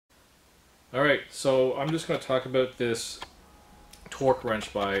Alright, so I'm just going to talk about this torque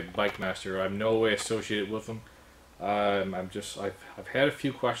wrench by BikeMaster. I'm no way associated with them. I've had a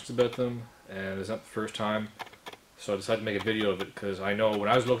few questions about them, and it's not the first time, so I decided to make a video of it because I know when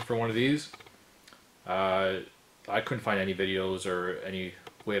I was looking for one of these, uh, I couldn't find any videos or any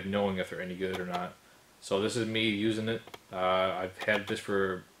way of knowing if they're any good or not. So this is me using it. I've had this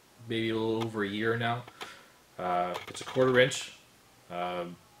for maybe a little over a year now. It's a 1/4 inch.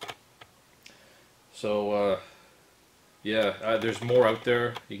 Um, so yeah, there's more out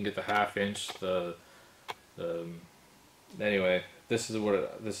there. You can get the 1/2 inch. The anyway, this is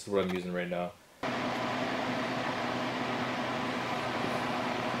what I'm using right now.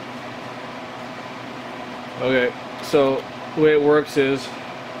 Okay, so the way it works is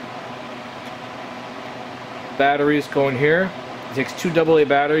batteries go in here. It takes 2 AA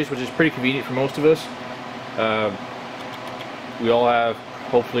batteries, which is pretty convenient for most of us. Uh, we all have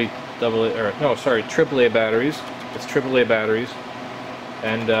hopefully AAA batteries. It's AAA batteries,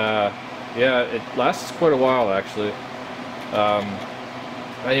 and yeah, it lasts quite a while actually.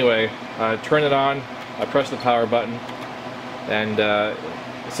 Anyway, I turn it on. I press the power button, and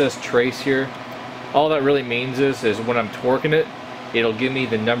it says trace here. All that really means is when I'm torquing it, it'll give me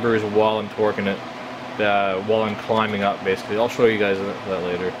the numbers while I'm torquing it, while I'm climbing up. Basically, I'll show you guys that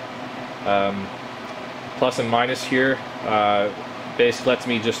later. Plus and minus here basically lets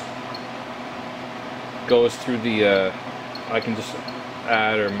me just goes through the. I can just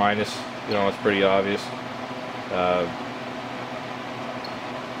add or minus. You know, it's pretty obvious.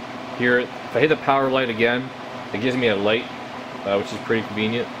 Here, if I hit the power light again, it gives me a light, which is pretty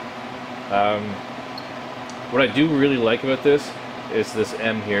convenient. What I do really like about this is this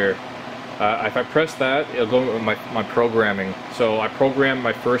M here. If I press that, it'll go with my programming. So I program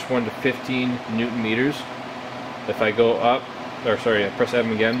my first one to 15 Newton meters. If I go up, or sorry, I press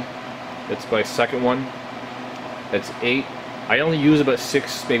M again, it's my second one. It's 8. I only use about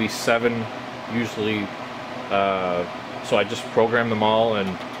 6, maybe 7, usually. So I just program them all,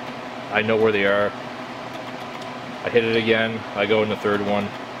 and I know where they are. I hit it again. I go in the third one.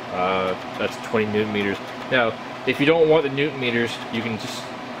 That's 20 Newton meters. Now, if you don't want the Newton meters, you can just,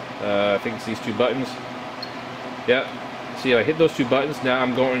 I think it's these 2 buttons. Yeah. See, I hit those 2 buttons. Now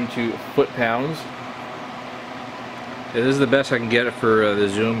I'm going to foot-pounds. This is the best I can get it for the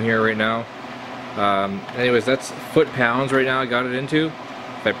zoom here right now. Anyways, that's foot-pounds right now I got it into.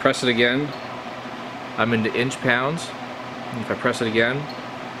 If I press it again, I'm into inch-pounds. If I press it again,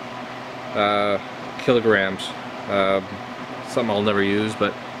 kilograms. Something I'll never use,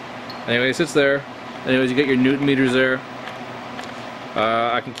 but anyways, it's there. Anyways, you get your Newton meters there.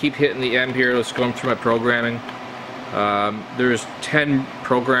 I can keep hitting the M here. Let's go through my programming. There's 10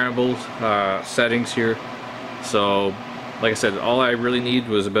 programmable settings here. So, like I said, all I really need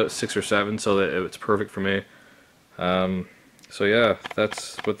was about 6 or 7, so that it's perfect for me. So yeah,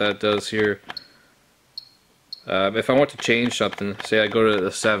 that's what that does here. If I want to change something, say I go to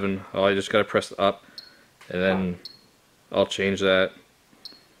the 7, I just gotta press up, and then I'll change that.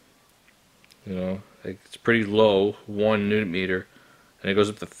 You know, it's pretty low, 1 Newton meter, and it goes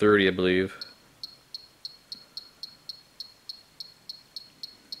up to 30, I believe.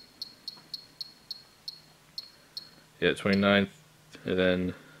 Yeah, 29, and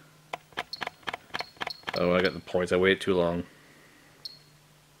then, oh, I got the points, I waited too long.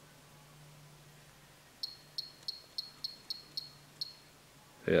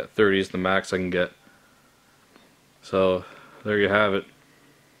 Yeah, 30 is the max I can get. So, there you have it.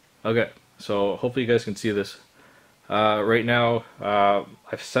 Okay, so hopefully you guys can see this. Right now,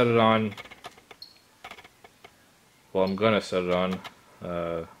 I've set it on, well, I'm gonna set it on,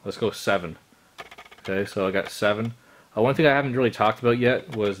 let's go 7. Okay, so I got 7. One thing I haven't really talked about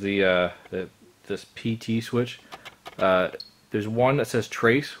yet was this PT switch. There's one that says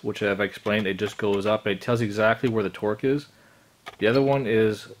trace, which I've explained, it just goes up and it tells you exactly where the torque is. The other one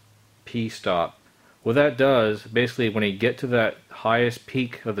is P stop. What that does, basically when you get to that highest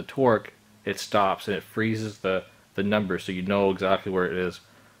peak of the torque, it stops and it freezes the number so you know exactly where it is.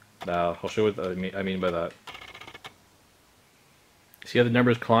 I'll show you what I mean by that. See how the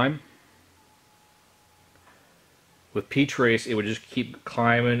numbers climb? With P-trace, it would just keep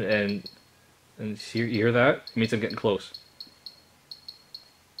climbing, and see, you hear that? It means I'm getting close.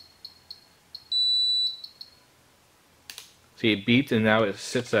 See, it beeped, and now it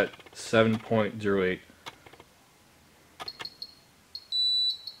sits at 7.08.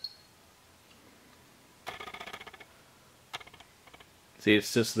 See, it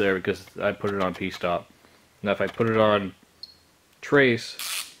sits there because I put it on P-stop. Now if I put it on trace,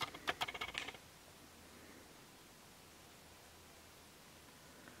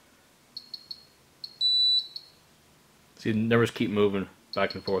 See, the numbers keep moving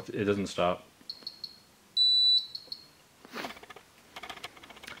back and forth. It doesn't stop.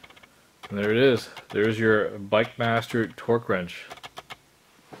 And there it is. There's your Bike Master torque wrench.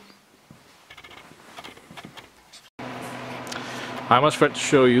 I must forget to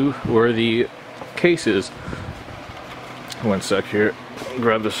show you where the case is. One sec here.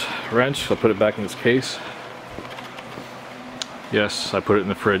 Grab this wrench. I'll put it back in its case. Yes, I put it in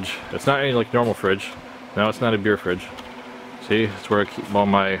the fridge. It's not any like normal fridge. No, it's not a beer fridge. See, it's where I keep all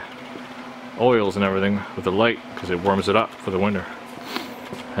my oils and everything with the light because it warms it up for the winter.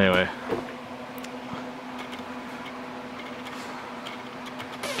 Anyway,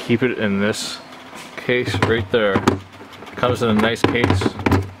 keep it in this case right there. It comes in a nice case.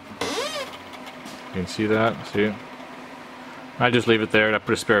 You can see that. See, I just leave it there and I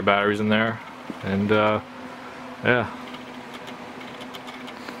put a spare batteries in there, and yeah,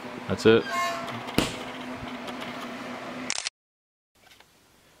 that's it.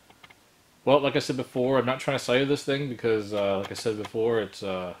 Well, like I said before, I'm not trying to sell you this thing because, like I said before, it's,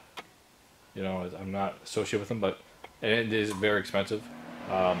 you know, I'm not associated with them, but and it is very expensive.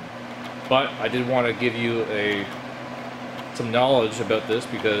 But I did want to give you some knowledge about this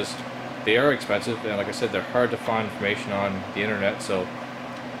because they are expensive, and like I said, they're hard to find information on the internet. So,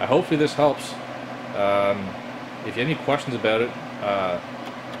 hopefully this helps. If you have any questions about it,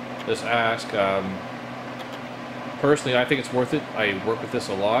 just ask. Personally, I think it's worth it. I work with this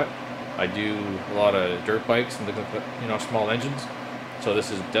a lot. I do a lot of dirt bikes and you know, small engines, so this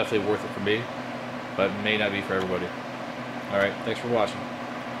is definitely worth it for me, but it may not be for everybody. Alright, thanks for watching.